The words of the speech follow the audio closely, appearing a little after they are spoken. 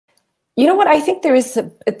You know what? I think there is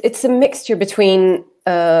it's a mixture between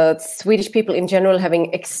Swedish people in general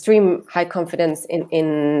having extreme high confidence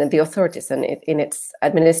in the authorities and in its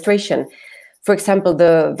administration. For example,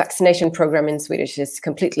 the vaccination program in Swedish is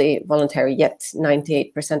completely voluntary, yet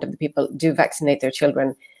 98% of the people do vaccinate their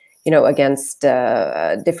children, against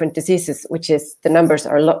different diseases, which is the numbers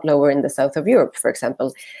are a lot lower in the south of Europe, for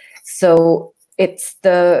example. So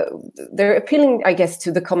they're appealing, I guess,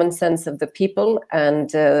 to the common sense of the people,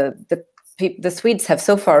 and the Swedes have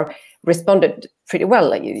so far responded pretty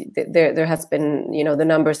well. There has been, the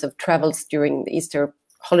numbers of travels during the Easter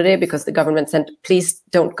holiday, because the government said, please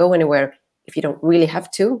don't go anywhere if you don't really have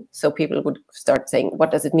to. So people would start saying, what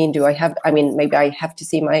does it mean? Maybe I have to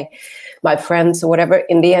see my friends or whatever.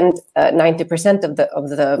 In the end, 90%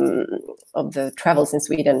 of the travels in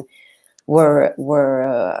Sweden were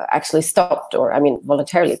actually stopped, or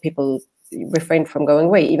voluntarily. People refrained from going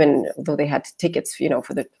away, even though they had tickets,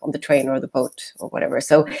 on the train or the boat or whatever.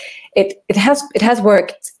 So it has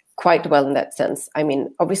worked quite well in that sense.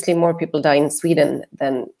 Obviously more people die in Sweden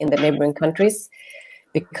than in the neighboring countries,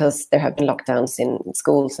 because there have been lockdowns in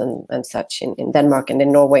schools and such in Denmark and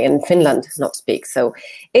in Norway and Finland, not to speak. So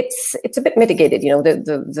it's a bit mitigated,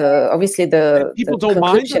 obviously the people don't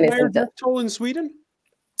mind the higher death toll in Sweden.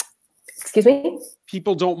 Excuse me?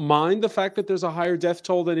 People don't mind the fact that there's a higher death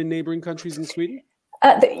toll than in neighboring countries in Sweden?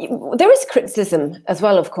 There is criticism as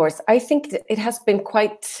well, of course. I think that it has been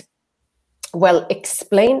quite well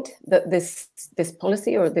explained, that this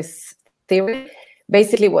policy or this theory.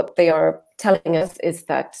 Basically, what they are telling us is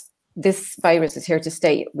that this virus is here to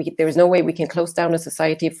stay. There is no way we can close down a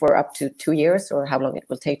society for up to 2 years, or how long it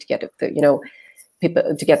will take to get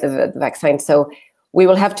people to get the vaccine. So we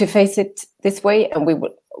will have to face it this way, and we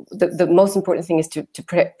will. The most important thing is to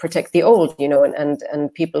protect the old,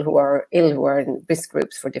 and people who are ill, who are in risk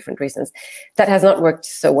groups for different reasons. That has not worked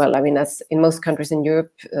so well. As in most countries in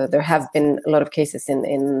Europe, there have been a lot of cases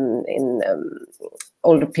in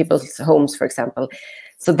older people's homes, for example.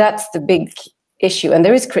 So that's the big issue, and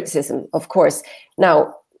there is criticism, of course.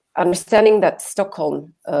 Now, understanding that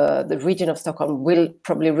Stockholm, the region of Stockholm, will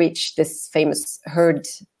probably reach this famous herd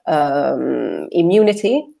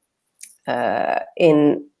immunity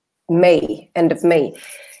in May, end of May,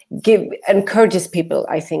 encourages people,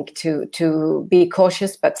 I think, to be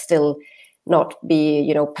cautious, but still not be,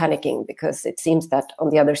 panicking, because it seems that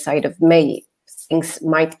on the other side of May, things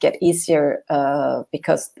might get easier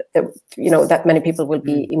because that many people will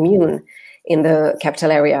be immune in the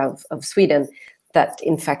capital area of Sweden, that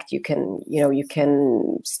in fact you can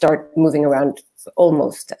start moving around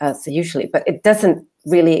almost as usually, but it doesn't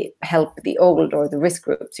really help the old or the risk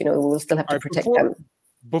groups. We will still have to protect them.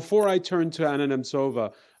 Before I turn to Anna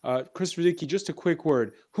Nemtsova, Christopher Dickey, just a quick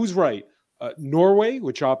word. Who's right? Norway,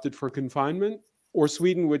 which opted for confinement, or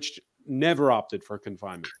Sweden, which never opted for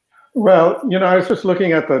confinement? Well, I was just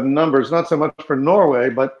looking at the numbers, not so much for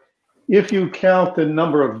Norway, but if you count the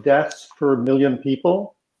number of deaths per million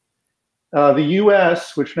people, the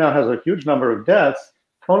US, which now has a huge number of deaths,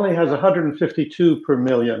 only has 152 per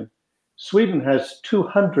million. Sweden has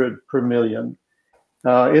 200 per million.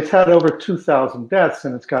 It's had over 2,000 deaths,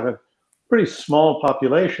 and it's got a pretty small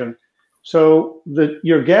population. So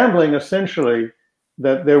you're gambling essentially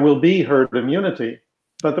that there will be herd immunity.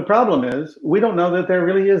 But the problem is, we don't know that there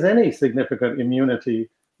really is any significant immunity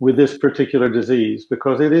with this particular disease,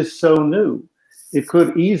 because it is so new. It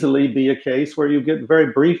could easily be a case where you get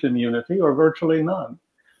very brief immunity or virtually none.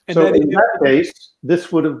 And so in that case,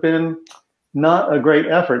 this would have been not a great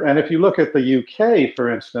effort. And if you look at the UK,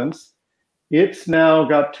 for instance, it's now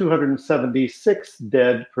got 276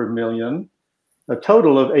 dead per million, a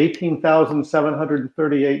total of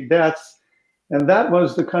 18,738 deaths. And that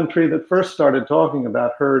was the country that first started talking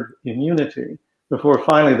about herd immunity, before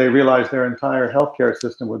finally they realized their entire healthcare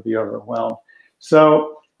system would be overwhelmed.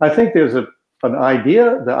 So I think there's the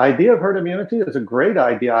idea of herd immunity is a great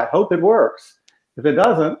idea. I hope it works. If it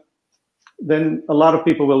doesn't, then a lot of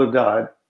people will have died.